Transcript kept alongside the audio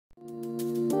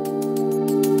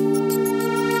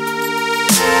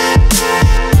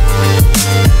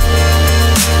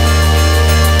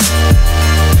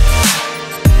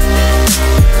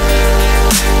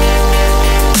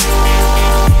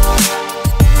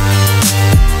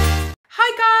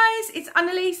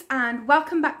Annalise and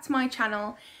welcome back to my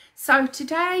channel. So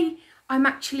today I'm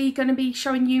actually going to be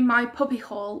showing you my puppy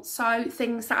haul, so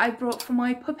things that I brought for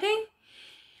my puppy.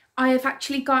 I have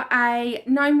actually got a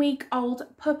 9-week-old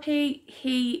puppy.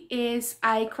 He is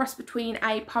a cross between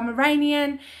a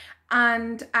Pomeranian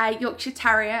and a Yorkshire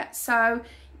Terrier, so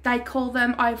they call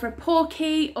them either a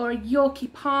Porky or a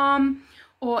Yorkie Pom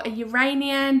or a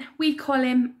Uranian. We call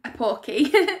him a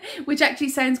Porky, which actually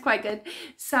sounds quite good.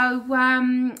 So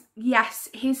yes,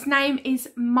 his name is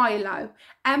Milo,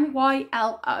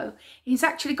 M-Y-L-O. He's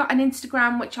actually got an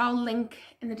Instagram, which I'll link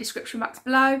in the description box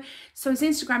below. So his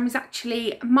Instagram is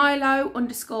actually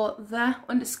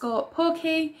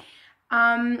Milo_the_Porky.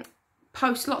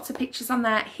 Post lots of pictures on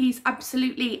there. He's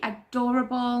absolutely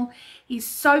adorable. He's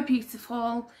so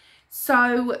beautiful.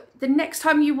 So the next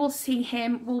time you will see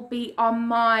him will be on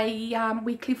my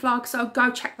weekly vlog, so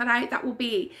go check that out. That will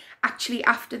be actually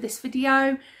after this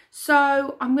video.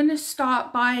 So I'm going to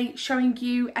start by showing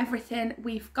you everything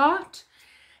we've got.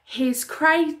 His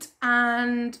crate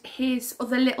and his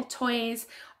other little toys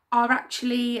are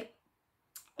actually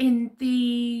in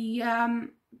the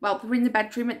well, they're in the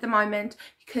bedroom at the moment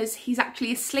because he's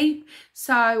actually asleep,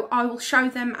 so I will show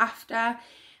them after.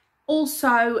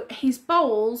 Also, his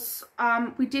bowls,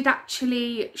 we did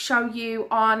actually show you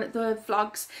on the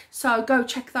vlogs, so go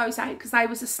check those out because they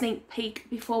was a sneak peek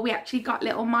before we actually got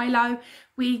little Milo.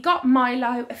 We got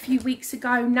Milo a few weeks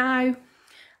ago now.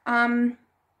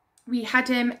 We had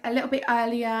him a little bit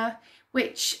earlier,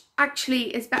 which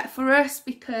actually is better for us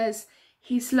because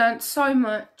he's learnt so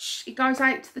much. He goes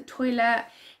out to the toilet.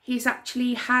 He's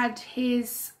actually had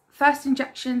his first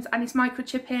injections and his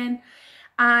microchip in,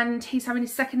 and he's having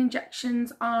his second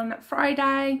injections on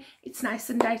Friday. It's now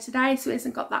Sunday today, so he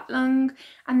hasn't got that long.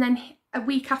 And then a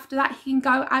week after that, he can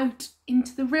go out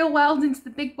into the real world, into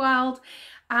the big world,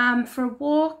 for a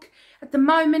walk. At the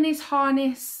moment, his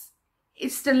harness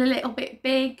is still a little bit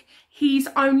big. He's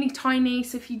only tiny,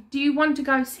 so if you do want to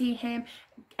go see him,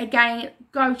 again,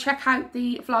 go check out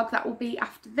the vlog that will be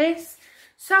after this.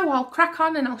 So I'll crack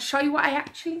on and I'll show you what I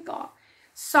actually got.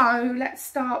 So let's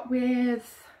start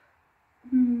with...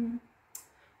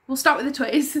 we'll start with the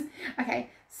toys. Okay,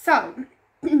 so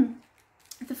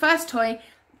the first toy,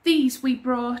 these we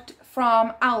brought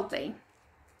from Aldi.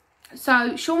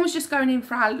 So Sean was just going in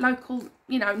for our local,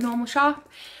 you know, normal shop,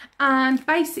 and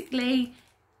basically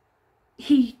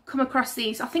he come across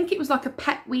these. I think it was like a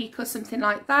pet week or something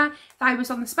like that. They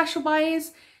was on the special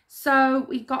buys. So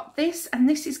we got this, and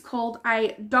this is called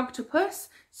a Dogtopus.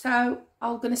 So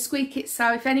I'm going to squeak it.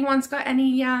 So if anyone's got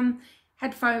any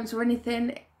headphones or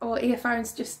anything, or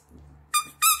earphones, just...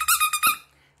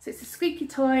 So it's a squeaky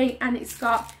toy, and it's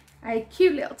got a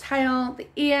cute little tail, the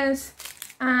ears,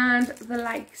 and the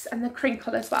legs, and the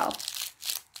crinkle as well.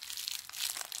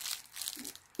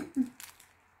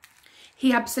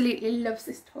 He absolutely loves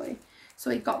this toy. So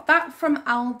he got that from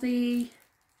Aldi.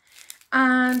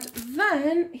 And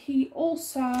then he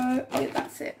also, oh,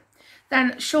 that's it.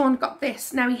 Then Sean got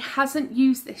this. Now he hasn't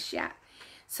used this yet.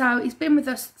 So he's been with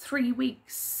us 3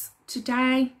 weeks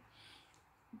today.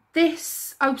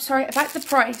 This, oh sorry, about the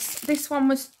price. This one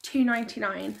was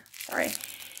 £2.99, sorry.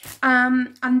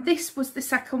 And this was the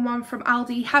second one from Aldi.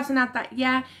 He hasn't had that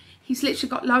yet. He's literally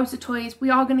got loads of toys. We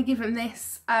are going to give him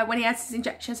this when he has his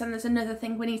injections, and there's another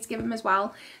thing we need to give him as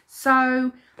well.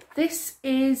 So this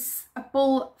is a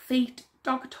bull feet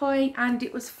dog toy, and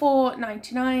it was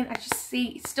 £4.99. As you see,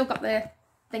 it's still got the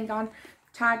thing on,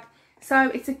 tag. So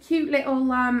it's a cute little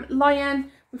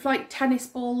lion with like tennis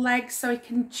ball legs, so he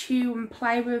can chew and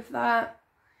play with that,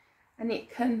 and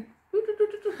it can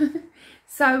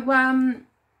so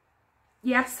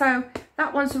yeah, so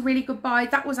that one's a really good buy.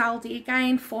 That was Aldi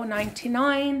again,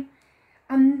 £4.99.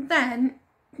 And then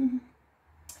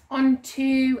on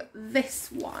to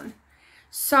this one.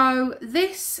 So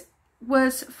this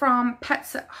was from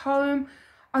Pets at Home.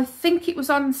 I think it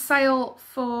was on sale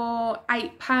for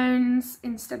 £8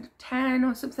 instead of 10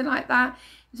 or something like that.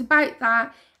 It was about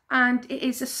that, and it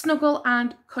is a snuggle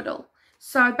and cuddle.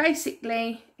 So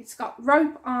basically it's got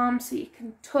rope arms so you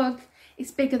can tug. It's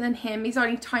bigger than him. He's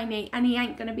only tiny, and he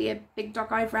ain't going to be a big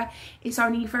dog either. It's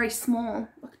only very small,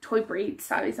 like a toy breed,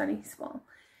 so he's only small.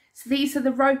 So these are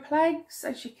the rope legs,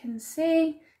 as you can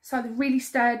see. So they're really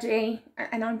sturdy,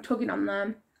 and I'm tugging on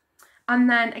them. And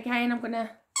then again,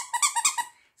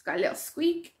 it's got a little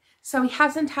squeak. So he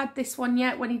hasn't had this one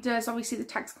yet. When he does, obviously the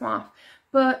tags come off.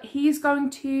 But he's going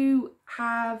to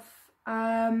have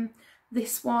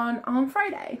this one on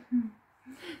Friday.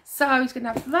 So he's going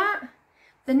to have that.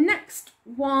 The next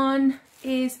one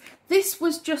is, this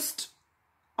was just,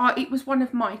 it was one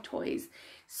of my toys.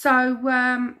 So,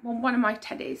 well, one of my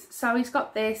teddies. So he's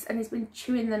got this and he's been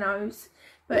chewing the nose,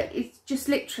 but it's just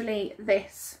literally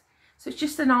this. So it's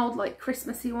just an old like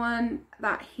Christmassy one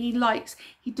that he likes.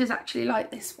 He does actually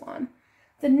like this one.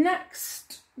 The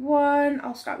next one,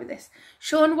 I'll start with this.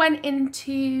 Sean went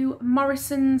into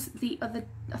Morrison's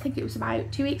I think it was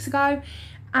about 2 weeks ago,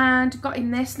 and got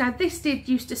in this. Now this did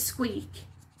used to squeak.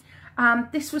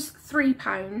 This was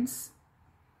 £3.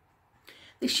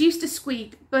 This used to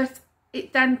squeak, but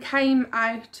it then came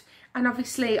out, and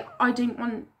obviously I didn't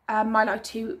want Milo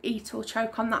to eat or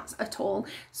choke on that at all.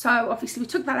 So obviously we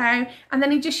took that out, and then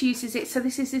he just uses it. So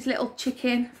this is his little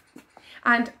chicken,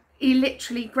 and he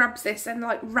literally grabs this and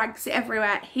like rags it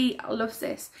everywhere. He loves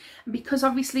this. And because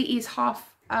obviously he's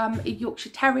half a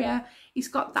Yorkshire Terrier, he's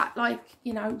got that like,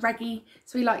 you know, raggy,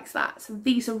 so he likes that. So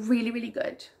these are really, really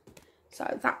good.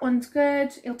 So that one's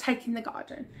good. He'll take in the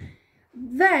garden.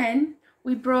 Then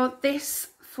we brought this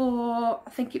for, I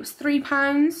think it was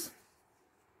 £3.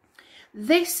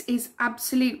 This is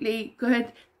absolutely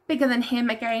good. Bigger than him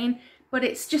again, but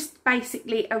it's just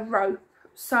basically a rope.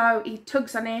 So he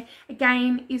tugs on it.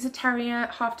 Again, he's a terrier,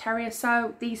 half terrier,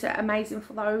 so these are amazing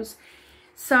for those.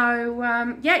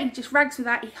 So yeah, he just rags with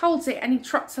that. He holds it and he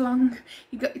trots along.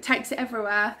 He takes it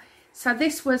everywhere. So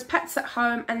this was Pets at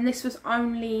Home, and this was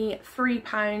only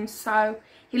 £3. So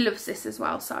he loves this as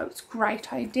well. So it's a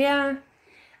great idea.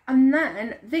 And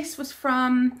then this was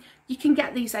from, you can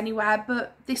get these anywhere,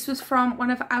 but this was from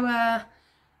one of our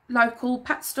local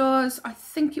pet stores. I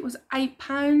think it was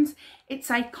 £8. It's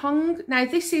a Kong. Now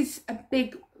this is a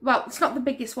big, well, it's not the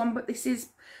biggest one, but this is,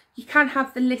 you can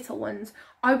have the little ones.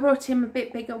 I brought him a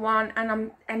bit bigger one,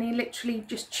 and he literally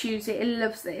just chews it. He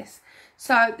loves this.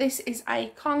 So this is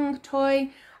a Kong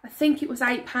toy. I think it was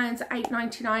 £8 at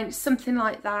 £8.99, something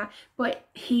like that, but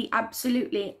he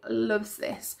absolutely loves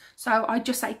this. So I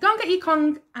just say, go and get your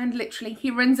Kong, and literally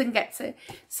he runs and gets it.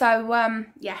 So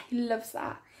yeah, he loves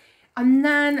that. And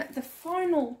then the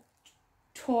final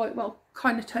toy, well,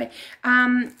 kind of toy,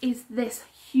 is this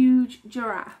huge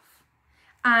giraffe.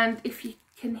 And if you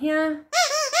can hear,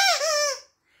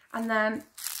 and then,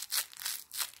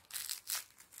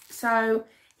 so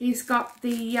he's got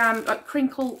the like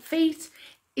crinkle feet.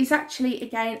 He's actually,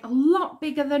 again, a lot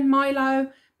bigger than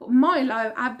Milo, but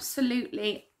Milo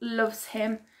absolutely loves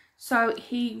him. So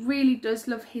he really does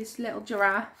love his little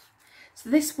giraffe. So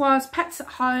this was Pets at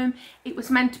Home. It was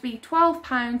meant to be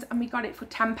 £12, and we got it for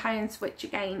 £10, which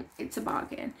again, it's a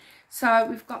bargain. So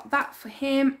we've got that for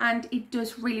him, and he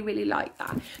does really, really like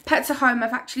that. Pets at Home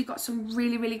have actually got some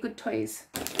really, really good toys.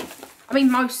 I mean,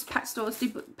 most pet stores do,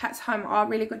 but Pets at Home are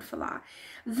really good for that.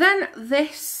 Then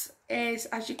this is,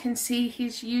 as you can see,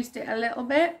 he's used it a little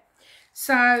bit.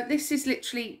 So this is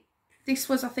literally, this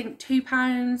was I think £2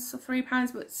 or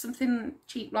 £3, but something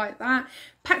cheap like that.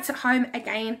 Pets at Home,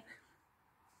 again,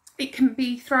 it can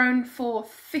be thrown for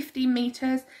 50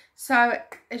 meters. So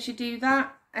as you do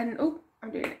that, and oh,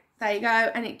 I'm doing it, there you go,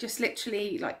 and it just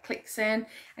literally like clicks in,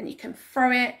 and you can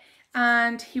throw it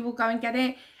and he will go and get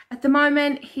it. At the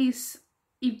moment, he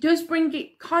does bring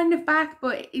it kind of back,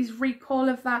 but his recall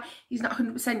of that, he's not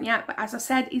 100% yet. But as I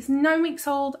said, he's 9 weeks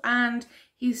old, and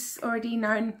he's already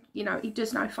known, you know, he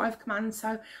does know 5 commands.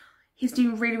 So he's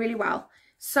doing really, really well.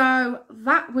 So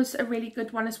that was a really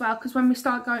good one as well, because when we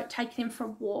start taking him for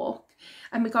a walk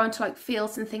and we go into like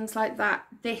fields and things like that,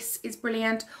 this is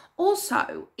brilliant.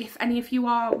 Also, if any of you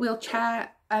are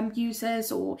wheelchair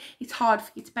users, or it's hard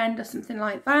for you to bend or something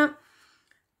like that,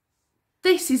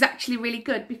 this is actually really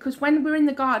good, because when we're in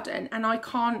the garden and I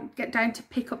can't get down to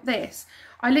pick up this,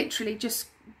 I literally just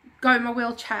go in my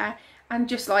wheelchair and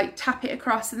just like tap it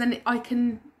across, and then I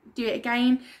can do it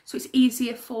again. So it's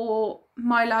easier for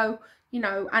Milo, you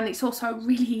know, and it's also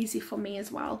really easy for me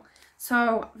as well.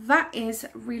 So that is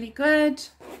really good.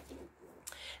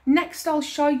 Next, I'll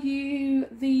show you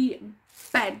the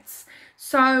beds.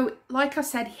 So like I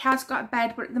said, he has got a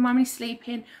bed, but at the moment he's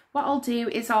sleeping. What I'll do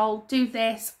is I'll do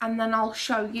this, and then I'll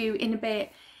show you in a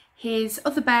bit his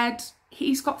other bed.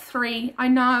 He's got 3. I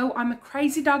know, I'm a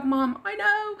crazy dog mom, I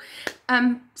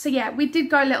know. So yeah, we did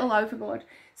go a little overboard.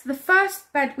 So the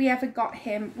first bed we ever got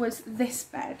him was this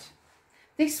bed.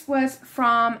 This was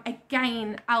from,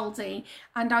 again, Aldi,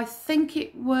 and I think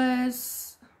it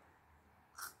was,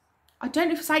 I don't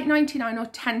know if it's £8.99 or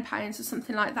 £10 or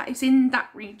something like that. It's in that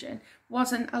region.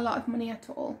 Wasn't a lot of money at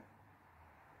all.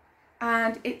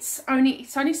 And it's only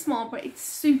small, but it's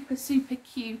super, super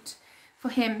cute for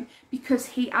him, because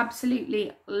he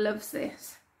absolutely loves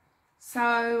this.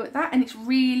 So that, and it's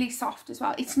really soft as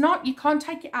well. It's not, you can't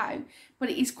take it out,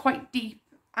 but it is quite deep,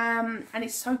 and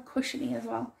it's so cushiony as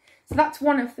well. So that's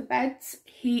one of the beds.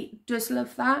 He does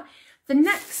love that. The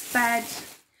next bed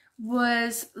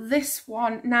was this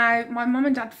one. Now, my mum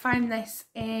and dad found this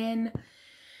in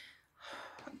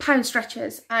pound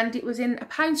stretchers, and it was in a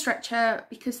pound stretcher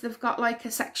because they've got like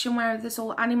a section where there's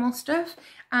all animal stuff,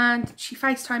 and she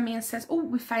FaceTimed me and says, oh,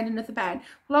 we found another bed.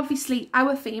 Well, obviously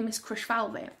our theme is crushed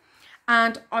velvet,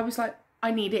 and I was like,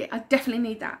 I need it, I definitely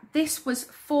need that. This was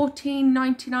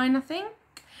 $14.99, I think,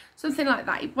 something like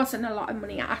that. It wasn't a lot of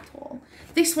money at all.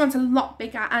 This one's a lot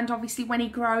bigger, and obviously when he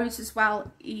grows as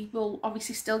well, he will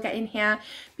obviously still get in here,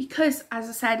 because as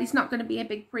I said, he's not going to be a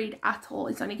big breed at all,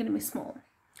 it's only going to be small.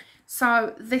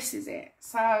 So this is it.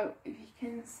 So if you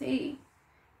can see,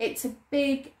 it's a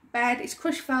big bed, it's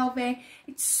crushed velvet,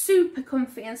 it's super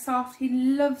comfy and soft. He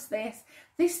loves this.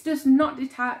 This does not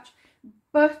detach,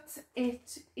 but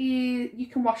it is, you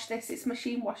can wash this, it's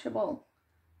machine washable.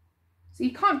 So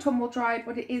you can't tumble dry,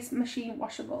 but it is machine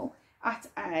washable at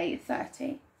a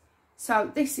 30. So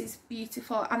this is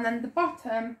beautiful. And then the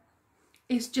bottom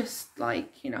is just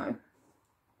like, you know,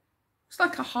 it's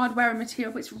like a hardware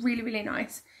material, but it's really, really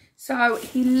nice. So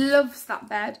he loves that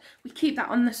bed. We keep that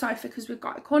on the sofa because we've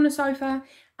got a corner sofa,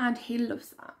 and he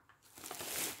loves that.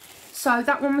 So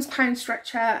that one was pound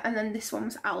stretcher, and then this one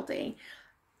was Aldi.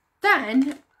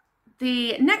 Then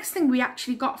the next thing we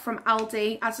actually got from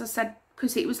Aldi, as I said,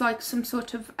 because it was like some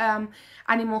sort of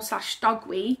animal / dog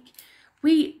week,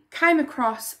 we came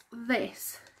across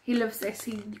this. He loves this,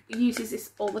 he uses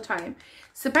this all the time.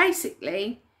 So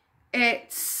basically,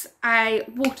 it's a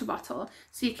water bottle,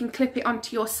 so you can clip it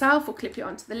onto yourself or clip it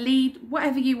onto the lead,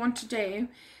 whatever you want to do.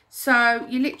 So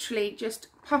you literally just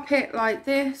pop it like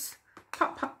this,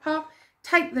 pop, pop, pop,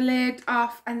 take the lid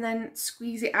off, and then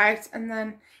squeeze it out, and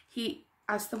then he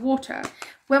has the water.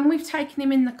 When we've taken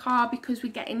him in the car, because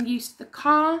we're getting used to the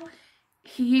car,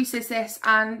 he uses this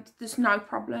and there's no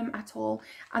problem at all.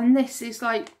 And this is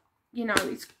like, you know,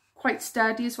 it's quite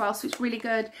sturdy as well, so it's really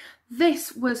good.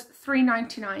 This was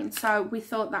 $3.99, so we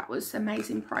thought that was an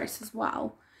amazing price as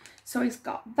well. So he's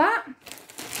got that.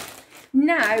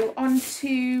 Now on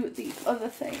to the other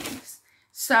things.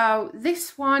 So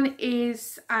this one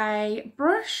is a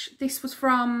brush. This was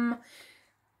from,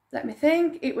 let me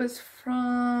think, it was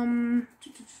from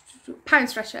Pound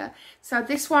Stretcher. So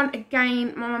this one,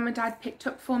 again, my mum and dad picked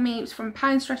up for me. It was from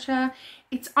Pound Stretcher.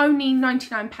 It's only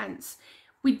 99p.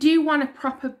 We do want a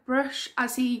proper brush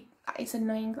as he, that is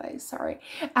annoying guys, sorry.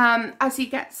 As he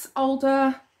gets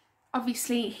older,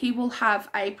 obviously he will have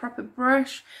a proper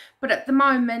brush, but at the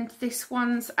moment this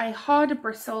one's a harder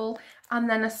bristle and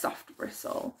then a soft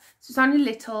bristle. So it's only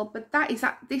little, but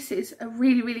this is a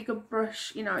really, really good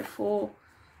brush, you know, for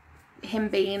him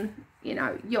being, you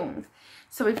know, young.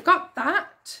 So we've got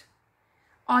that.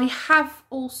 I have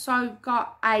also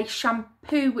got a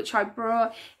shampoo which I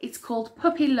brought. It's called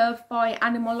Puppy Love by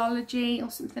Animalology or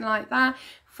something like that,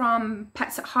 from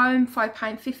Pets at Home,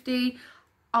 £5.50.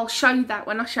 I'll show you that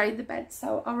when I show you the bed,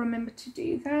 so I'll remember to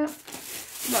do that.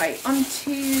 Right, on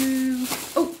to,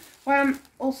 oh,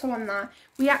 also on that,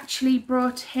 we actually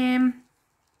brought him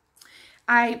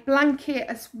a blanket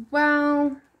as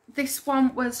well. This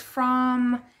one was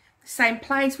from the same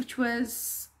place, which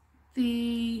was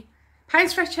the Pound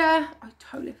Stretcher. I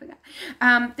totally forget.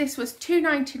 This was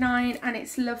 $2.99 and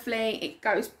it's lovely. It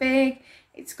goes big.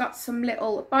 It's got some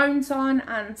little bones on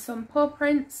and some paw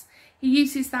prints. He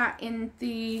uses that in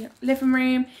the living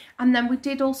room. And then we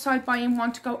did also buy him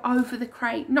one to go over the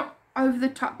crate, not over the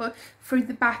top, but through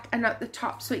the back and at the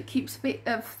top, so it keeps a bit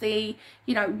of the,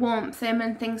 you know, warmth in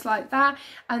and things like that.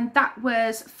 And that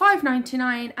was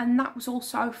 $5.99, and that was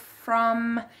also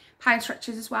from Pound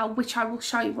Stretchers as well, which I will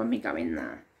show you when we go in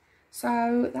there.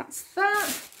 So that's that.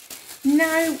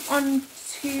 Now on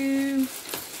to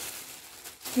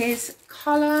his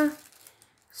collar.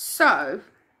 So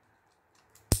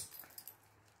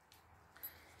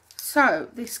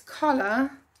this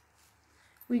collar,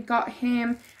 we got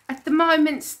him at the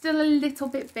moment still a little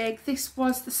bit big. This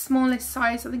was the smallest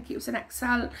size. I think it was an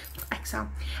XL.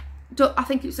 I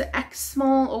think it was an X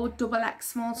small or double X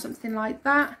small, something like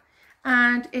that.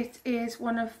 And it is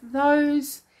one of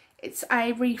those. It's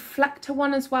a reflector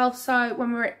one as well, so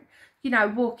when we're, you know,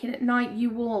 walking at night, you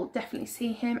will definitely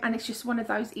see him, and it's just one of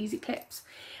those easy clips.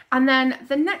 And then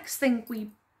the next thing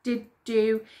we did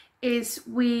do is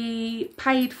we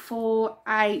paid for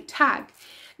a tag.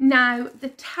 Now the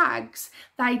tags,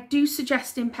 they do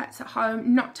suggest in Pets at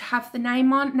Home not to have the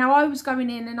name on. Now I was going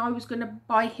in and I was going to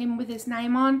buy him with his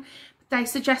name on, they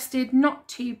suggested not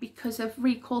to because of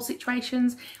recall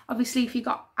situations. Obviously, if you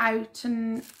got out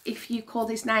and if you called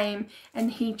his name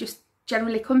and he just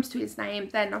generally comes to his name,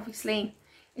 then obviously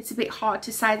it's a bit hard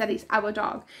to say that it's our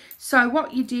dog. So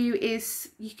what you do is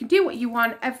you can do what you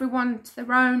want, everyone to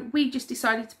their own. We just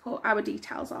decided to put our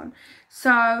details on.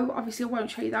 So obviously I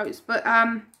won't show you those, but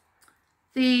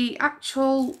the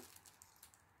actual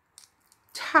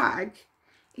tag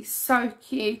is so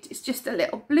cute. It's just a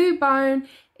little blue bone,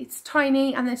 it's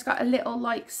tiny, and then it's got a little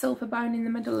like silver bone in the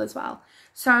middle as well.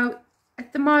 So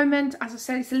at the moment, as I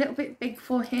said, it's a little bit big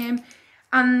for him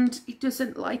and he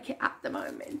doesn't like it at the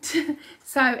moment.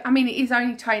 So I mean, it is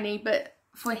only tiny, but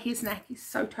for his neck it's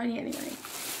so tiny anyway.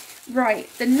 Right,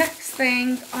 the next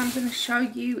thing I'm going to show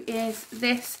you is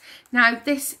this. Now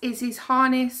this is his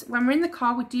harness. When we're in the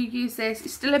car we do use this.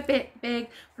 It's still a bit big,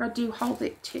 but I do hold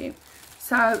it too.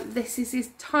 So this is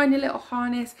his tiny little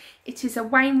harness. It is a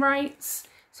Wainwright's,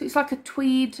 so it's like a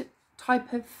tweed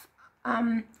type of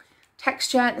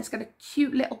texture, and it's got a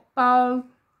cute little bow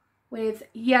with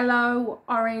yellow,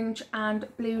 orange and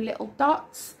blue little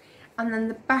dots, and then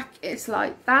the back is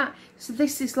like that. So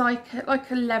this is like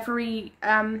a leathery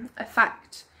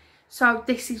effect. So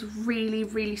this is really,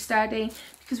 really sturdy,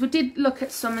 because we did look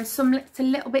at some, and some looked a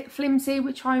little bit flimsy,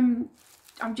 which I'm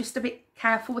just a bit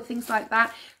careful with things like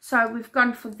that. So we've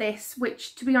gone for this,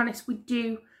 which to be honest we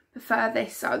do prefer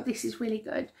this. So this is really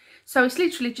good. So it's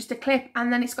literally just a clip,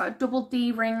 and then it's got a double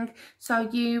D ring, so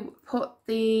you put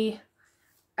the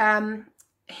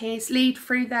his lead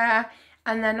through there,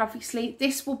 and then obviously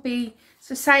this will be,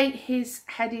 so say his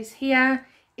head is here,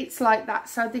 it's like that.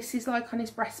 So this is like on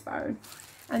his breastbone,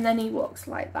 and then he walks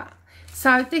like that.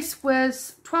 So this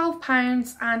was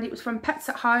 £12 and it was from Pets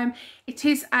at Home. It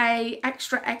is a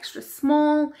extra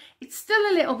small. It's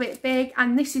still a little bit big,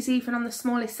 and this is even on the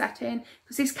smallest setting,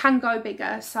 because this can go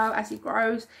bigger so as he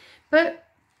grows, but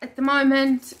at the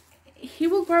moment he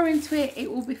will grow into it,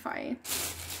 it will be fine.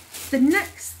 The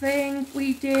next thing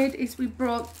we did is we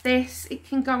brought this. It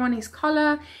can go on his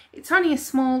collar. It's only a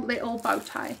small little bow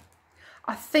tie.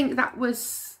 I think that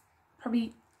was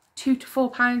probably £2 to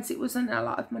 £4. It wasn't a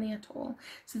lot of money at all.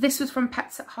 So this was from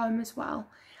Pets at Home as well,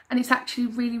 and it's actually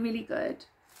really, really good.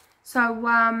 So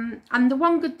and the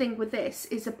one good thing with this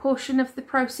is a portion of the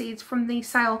proceeds from the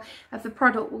sale of the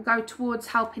product will go towards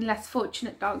helping less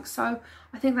fortunate dogs. So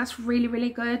I think that's really, really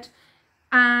good.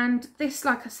 And this,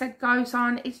 like I said, goes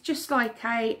on. It's just like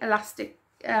a elastic,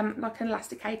 like an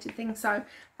elasticated thing. So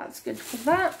that's good for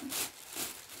that.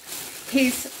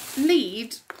 His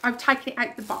lead, I've taken it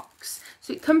out the box.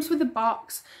 So it comes with a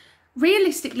box.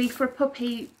 Realistically, for a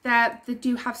puppy, they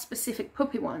do have specific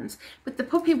puppy ones, but the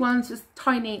puppy ones was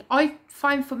tiny.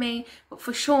 Fine for me, but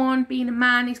for Sean, being a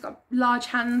man, he's got large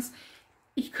hands,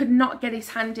 he could not get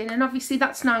his hand in, and obviously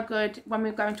that's no good when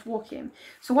we're going to walk him.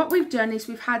 So what we've done is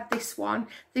we've had this one.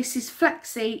 This is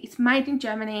Flexi. It's made in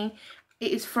Germany.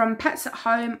 It is from Pets at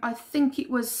Home. I think it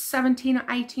was £17 or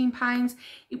 £18.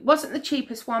 It wasn't the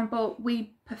cheapest one, but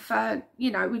we preferred,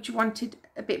 you know, we wanted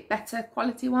a bit better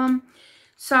quality one.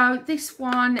 So this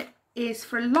one is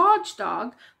for a large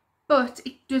dog, but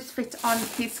it does fit on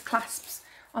his clasps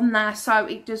on there, so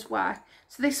it does work.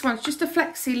 So this one's just a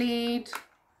Flexi lead,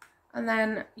 and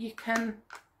then you can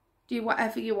do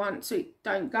whatever you want so it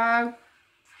don't go.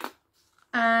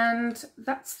 And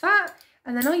that's that.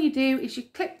 And then all you do is you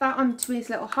clip that onto his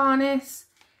little harness,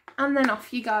 and then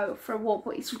off you go for a walk.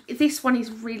 But this one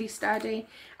is really sturdy,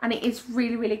 and it is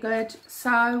really, really good.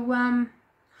 So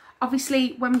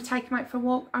obviously when we take him out for a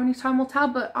walk, only time will tell,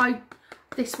 but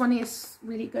this one is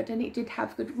really good, and it did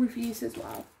have good reviews as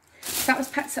well. So that was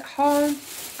Pets at Home.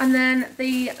 And then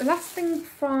the last thing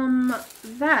from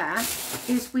there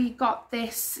is we got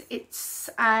this.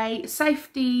 It's a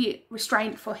safety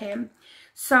restraint for him.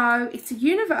 So it's a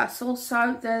universal,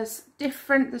 so there's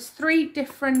 3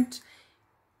 different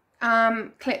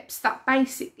clips that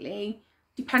basically,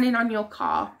 depending on your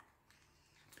car.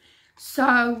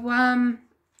 So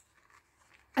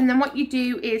and then what you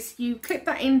do is you clip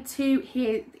that into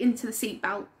the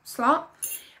seatbelt slot,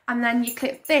 and then you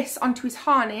clip this onto his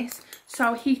harness,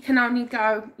 so he can only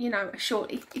go, you know, a short,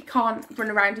 he can't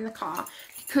run around in the car,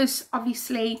 because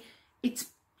obviously it's,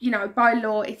 you know, by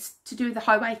law, it's to do with the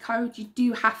highway code, you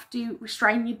do have to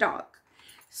restrain your dog.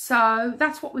 So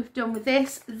that's what we've done with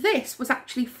this. This was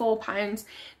actually £4.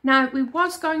 Now, we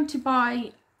was going to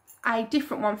buy a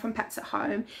different one from Pets at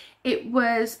Home. It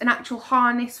was an actual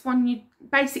harness one.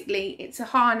 Basically, it's a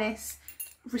harness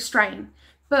restraint,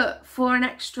 but for an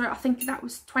extra, I think that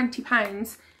was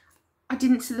 £20, I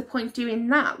didn't see the point doing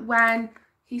that when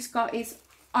he's got his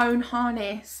own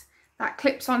harness that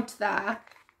clips onto there.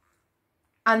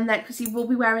 And then, because he will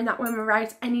be wearing that when we're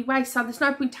out anyway, so there's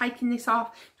no point taking this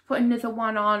off to put another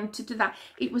one on to do that.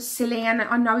 It was silly, and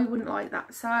I know he wouldn't like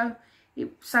that, so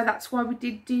that's why we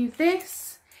did do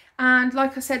this. And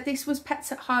like I said, this was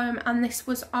Pets at Home, and this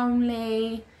was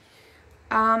only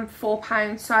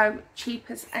 £4, so cheap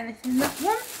as anything, that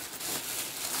one.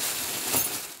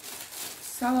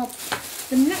 So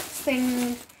the next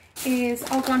thing is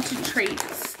I'll go on to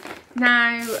treats.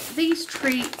 Now these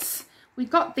treats, we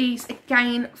got these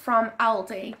again from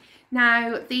Aldi.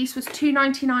 Now these was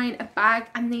 £2.99 a bag,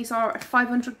 and these are a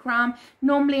 500 gram.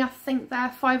 Normally I think they're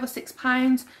 £5 or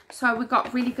 £6, so we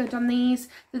got really good on these.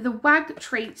 They're the WAG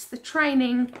treats. The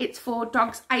training, it's for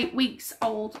dogs 8 weeks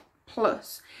old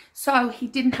plus, so he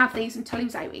didn't have these until he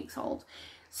was 8 weeks old.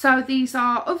 So these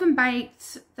are oven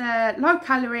baked, they're low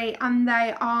calorie, and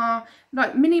they are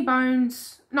like mini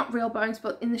bones, not real bones,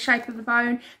 but in the shape of a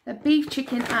bone. They're beef,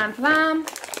 chicken and lamb.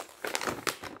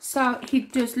 So he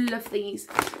does love these.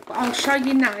 But I'll show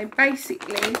you now.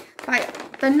 Basically,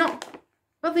 they're not,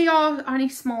 well, they are only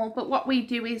small, but what we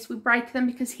do is we break them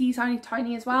because he's only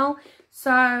tiny as well.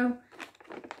 So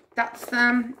that's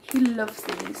them. He loves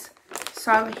these.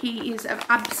 So he is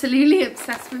absolutely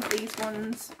obsessed with these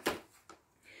ones.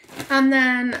 And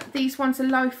then these ones are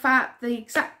low fat, the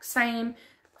exact same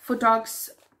for dogs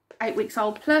 8 weeks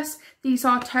old plus. These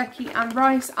are turkey and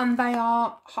rice, and they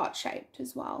are heart shaped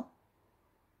as well.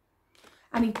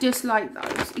 And he does like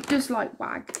those. He does like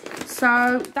WAG.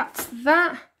 So that's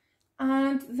that.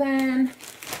 And then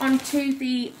onto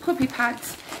the puppy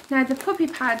pads. Now the puppy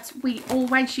pads, we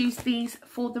always use these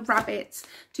for the rabbits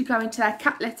to go into their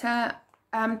cat litter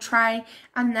tray,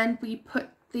 and then we put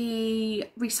the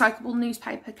recyclable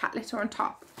newspaper cat litter on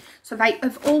top. So they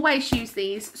have always used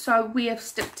these, so we have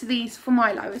stuck to these for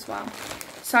Milo as well.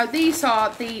 So these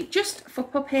are the just for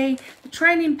puppy, the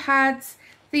training pads.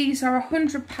 These are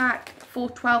 100 pack for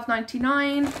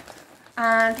 £12.99,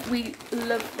 and we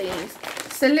love these.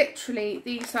 So literally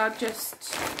these are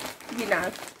just, you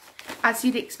know, as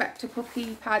you'd expect a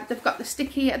puppy pad. They've got the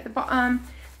sticky at the bottom.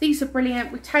 These are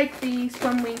brilliant. We take these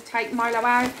when we take Milo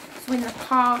out, so in the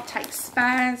car, take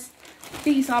spares.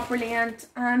 These are brilliant,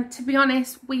 and to be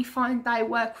honest, we find they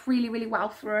work really, really well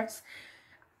for us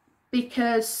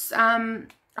because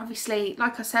obviously,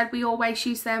 like I said, we always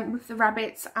use them with the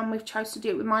rabbits, and we've chose to do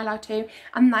it with Milo too,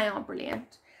 and they are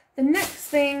brilliant. The next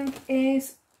thing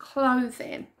is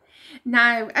clothing.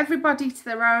 Now, everybody to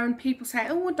their own. People say,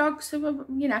 oh, dogs,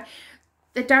 you know,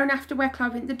 they don't have to wear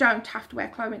clothing. They don't have to wear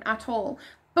clothing at all.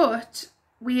 But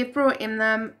we have brought him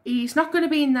them. He's not going to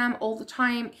be in them all the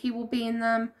time. He will be in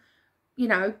them, you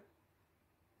know,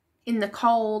 in the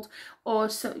cold, or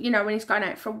so, you know, when he's going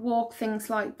out for a walk, things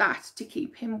like that, to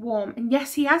keep him warm. And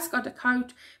yes, he has got a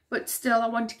coat, but still I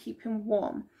want to keep him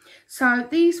warm. So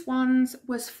these ones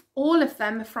was, all of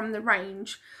them are from the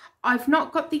range. I've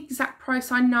not got the exact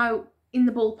price. I know in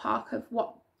the ballpark of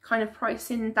what kind of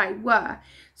pricing they were.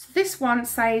 So this one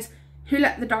says Who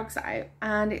Let the Dogs Out,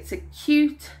 and it's a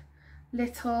cute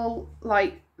little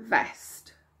like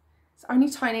vest. It's only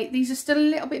tiny. These are still a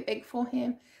little bit big for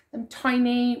him. Them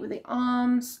tiny with the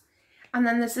arms, and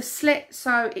then there's a slit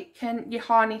so it can, you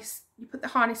put the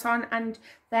harness on, and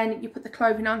then you put the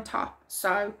clothing on top,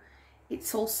 so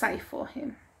it's all safe for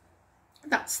him.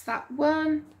 That's that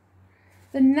one.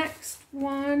 The next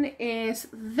one is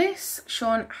this.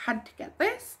 Sean had to get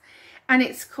this, and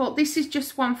it's called, this is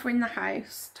just one for in the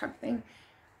house type thing.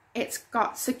 It's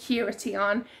got security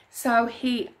on, so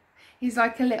he's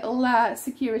like a little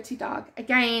security dog.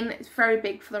 Again, it's very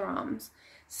big for their arms.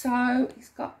 So he's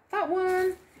got that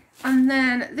one, and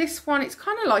then this one, it's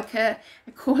kind of like a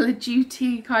Call of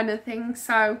Duty kind of thing,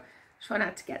 so Sean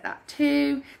had to get that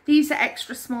too. These are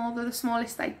extra small, they're the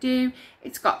smallest they do.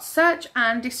 It's got Search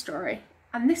and Destroy,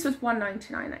 and this was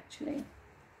 £1.99 actually.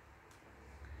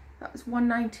 That was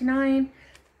 £1.99.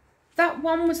 That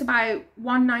one was about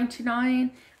 £1.99,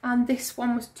 and this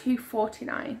one was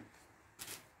 £2.49.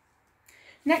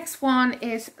 Next one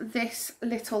is this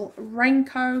little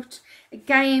raincoat.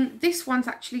 Again, this one's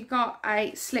actually got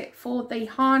a slit for the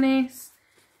harness.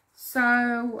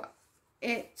 So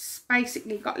it's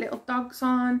basically got little dogs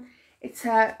on. It's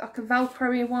like a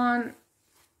Velcro-y one.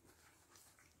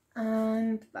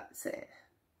 And that's it.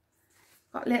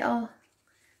 Got little,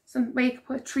 some where you could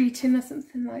put a treat in or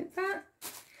something like that.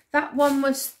 That one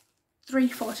was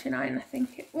 £3.49, I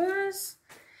think it was.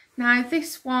 Now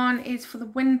this one is for the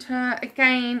winter.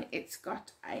 Again, it's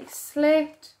got a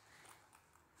slit,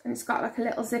 and it's got like a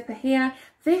little zipper here.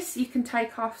 This you can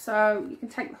take off, so you can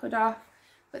take the hood off,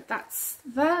 but that's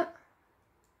that.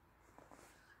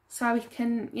 So we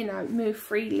can, you know, move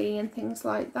freely and things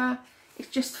like that. It's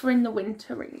just for in the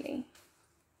winter really.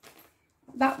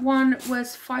 That one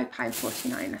was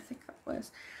 £5.49, I think that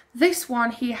was. This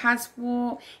one he has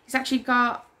he's actually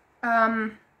got,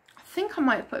 I think I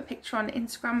might have put a picture on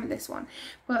Instagram with this one,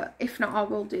 but if not, I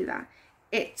will do that.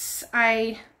 It's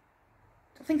I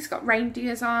think it's got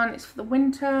reindeers on. It's for the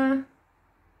winter.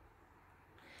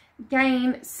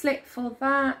 Again, slip for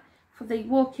that, for the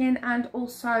walk-in, and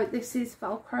also this is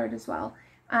velcroed as well,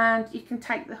 and you can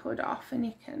take the hood off and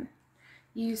you can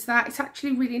use that. It's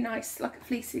actually really nice, like a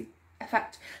fleecy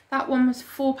effect. That one was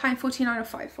 £4.49 or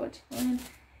 £5.49.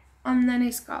 And then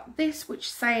it's got this,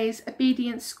 which says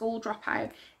obedient school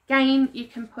dropout. Again, you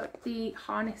can put the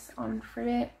harness on through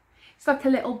it. It's like a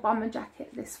little bomber jacket,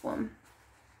 this one.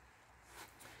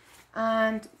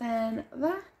 And then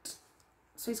that,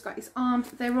 so he's got his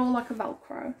arms, they're all like a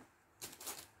velcro.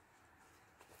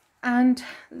 And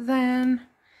then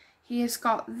he has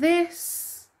got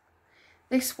this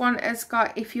one has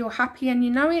got, if you're happy and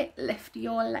you know it, lift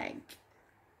your leg.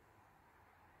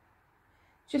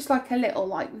 Just like a little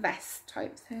like vest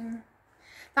type thing.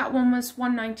 That one was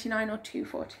 £1.99 or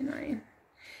 £2.49.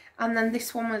 And then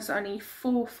this one was only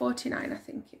 £4.49, I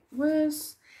think it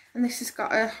was. And this has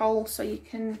got a hole so you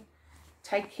can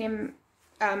take him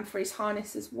for his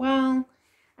harness as well.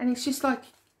 And it's just like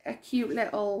a cute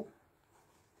little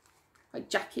like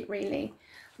jacket, really.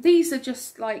 These are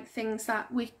just like things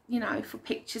that we, you know, for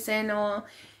pictures in, or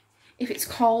if it's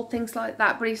cold, things like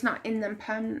that, but he's not in them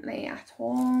permanently at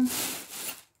all.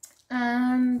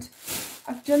 And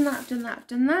I've done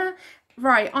that.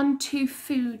 Right, on to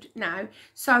food now.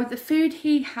 So the food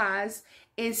he has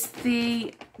is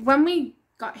the, when we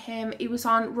got him, he was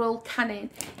on Royal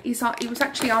Canin. He was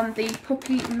actually on the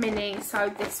Puppy Mini,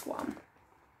 so this one.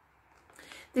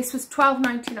 This was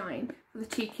 £12.99 for the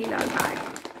 2 kilo bag.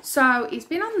 So he's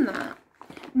been on that.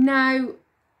 Now,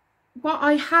 what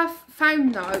I have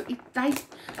found though,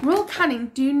 Royal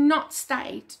Canin do not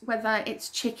state whether it's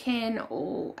chicken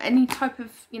or any type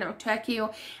of, you know, turkey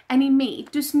or any meat.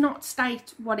 It does not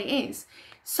state what it is.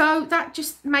 So that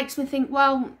just makes me think,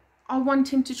 well, I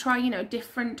want him to try, you know,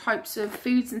 different types of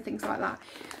foods and things like that.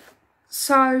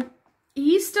 So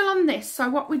he's still on this. So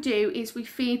what we do is we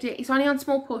feed it, he's only on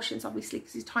small portions obviously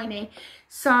because he's tiny.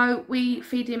 So we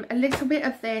feed him a little bit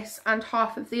of this and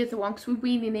half of the other one, because we're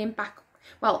weaning him back,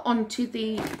 well, onto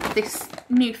this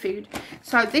new food.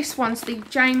 So this one's the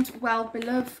James Well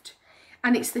Beloved,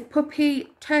 and it's the puppy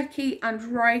turkey and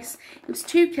rice. It was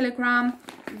 2 kilograms.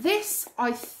 This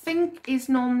I think is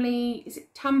normally, is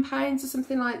it £10 or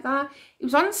something like that? It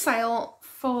was on sale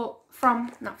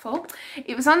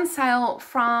it was on sale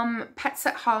from Pets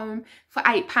at Home for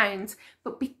 £8,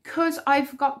 but because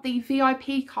I've got the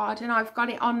VIP card and I've got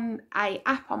it on a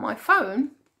app on my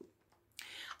phone,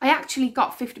 I actually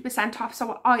got 50% off,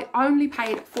 so I only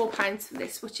paid £4 for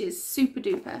this, which is super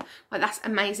duper. Like, that's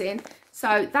amazing.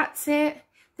 So that's it.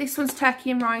 This one's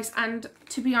turkey and rice, and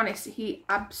to be honest, he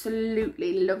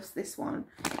absolutely loves this one.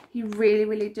 He really,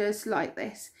 really does like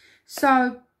this.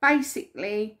 So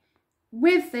basically,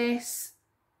 with this,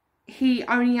 he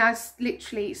only has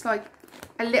literally, it's like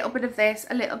a little bit of this,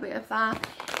 a little bit of that,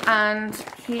 and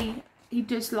he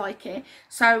does like it.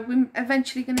 So we're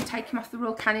eventually going to take him off the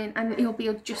Royal Canin and he'll be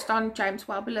just on James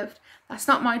Well Beloved. That's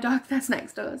not my dog, that's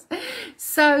next door's.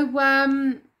 So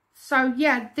so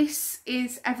yeah, this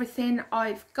is everything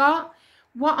I've got.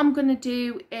 What I'm going to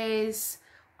do is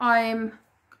I'll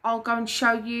go and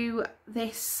show you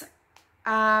this,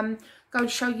 go and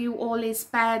show you all his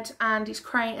bed and his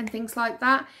crate and things like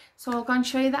that. So I'll go and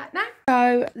show you that now.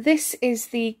 So this is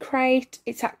the crate.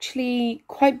 It's actually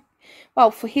quite,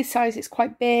 well, for his size, it's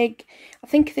quite big. I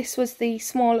think this was the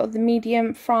small or the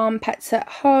medium from Pets at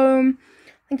Home.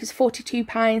 I think it's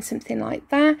 £42, something like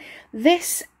that.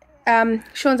 This,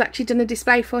 Sean's actually done a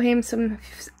display for him,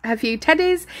 a few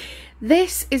teddies.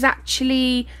 This is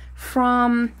actually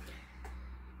from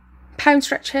Pound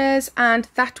Stretchers, and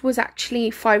that was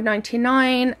actually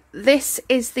 £5.99. This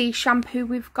is the shampoo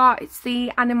we've got. It's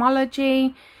the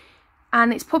Animology,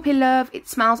 and it's Puppy Love. It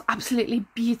smells absolutely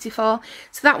beautiful.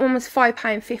 So that one was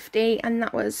 £5.50, and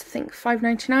that was, I think,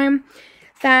 £5.99.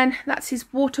 Then that's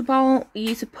his water bowl. We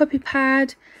use a puppy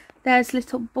pad. There's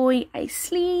little boy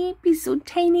asleep. He's so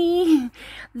tiny.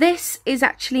 This is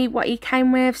actually what he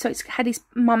came with. So it's had his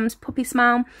mum's puppy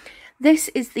smell. This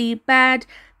is the bed.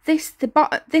 This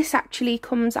actually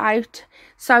comes out,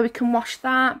 so we can wash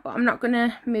that, but I'm not going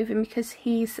to move him because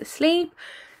he's asleep.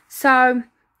 So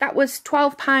that was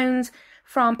 £12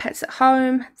 from Pets at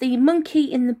Home. The monkey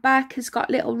in the back has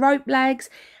got little rope legs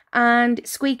and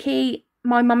squeaky.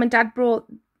 My mum and dad brought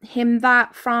him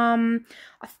that from,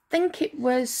 I think it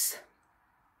was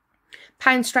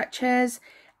Pound Stretchers.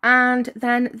 And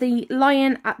then the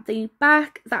lion at the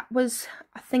back, that was,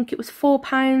 I think it was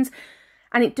 £4.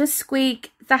 and it does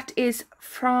squeak. That is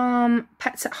from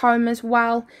Pets at Home as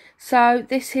well. So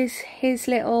this is his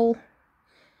little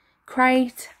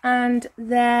crate, and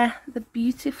there the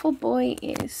beautiful boy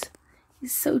is.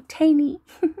 He's so tiny.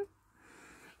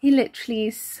 He literally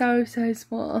is so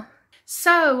small.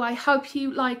 So I hope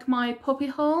you like my puppy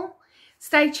haul.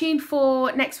 Stay tuned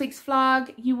for next week's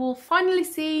vlog. You will finally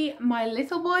see my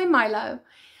little boy Milo.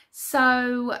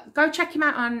 So go check him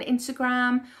out on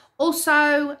Instagram.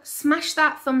 Also smash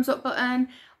that thumbs up button.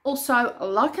 Also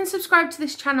like and subscribe to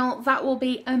this channel. That will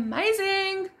be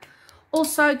amazing.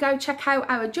 Also go check out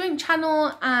our joint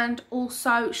channel and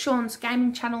also Sean's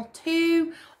gaming channel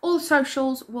too. All the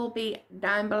socials will be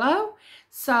down below.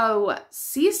 So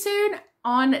see you soon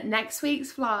on next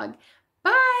week's vlog.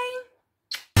 Bye.